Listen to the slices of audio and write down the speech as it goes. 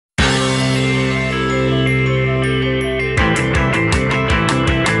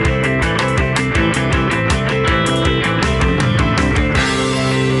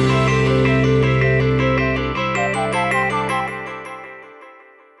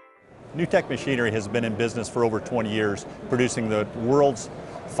NewTek Machinery has been in business for over 20 years, producing the world's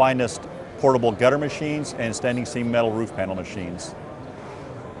finest portable gutter machines and standing seam metal roof panel machines.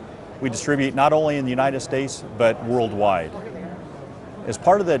 We distribute not only in the United States, but worldwide. As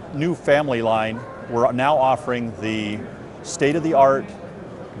part of the new family line, we're now offering the state-of-the-art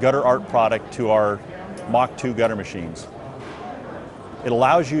GutterArt product to our Mach 2 gutter machines. It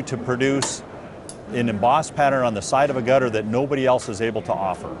allows you to produce an embossed pattern on the side of a gutter that nobody else is able to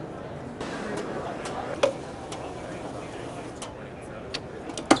offer.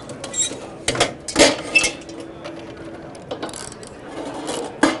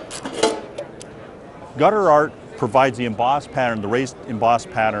 GutterArt provides the embossed pattern, the raised embossed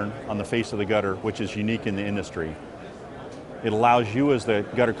pattern on the face of the gutter, which is unique in the industry. It allows you as the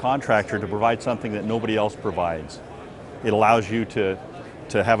gutter contractor to provide something that nobody else provides. It allows you to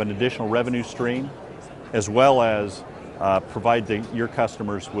have an additional revenue stream, as well as provide your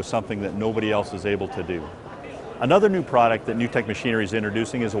customers with something that nobody else is able to do. Another new product that NewTek Machinery is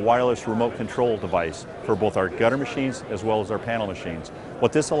introducing is a wireless remote control device for both our gutter machines as well as our panel machines.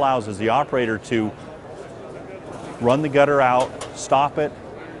 What this allows is the operator to run the gutter out, stop it,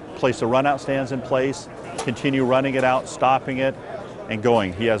 place the run-out stands in place, continue running it out, stopping it, and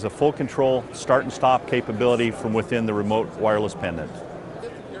going. He has a full control start and stop capability from within the remote wireless pendant.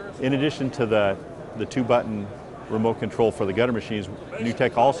 In addition to the 2-button remote control for the gutter machines,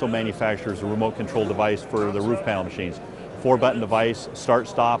 NewTek also manufactures a remote control device for the roof panel machines. 4-button device, start,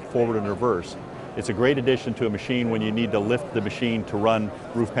 stop, forward and reverse. It's a great addition to a machine when you need to lift the machine to run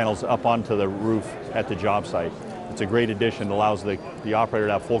roof panels up onto the roof at the job site. It's a great addition that allows the operator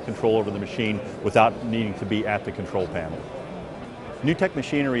to have full control over the machine without needing to be at the control panel. NewTek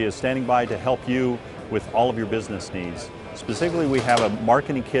Machinery is standing by to help you with all of your business needs. Specifically, we have a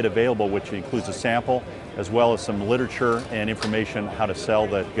marketing kit available which includes a sample as well as some literature and information how to sell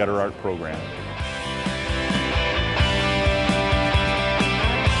the GutterArt program.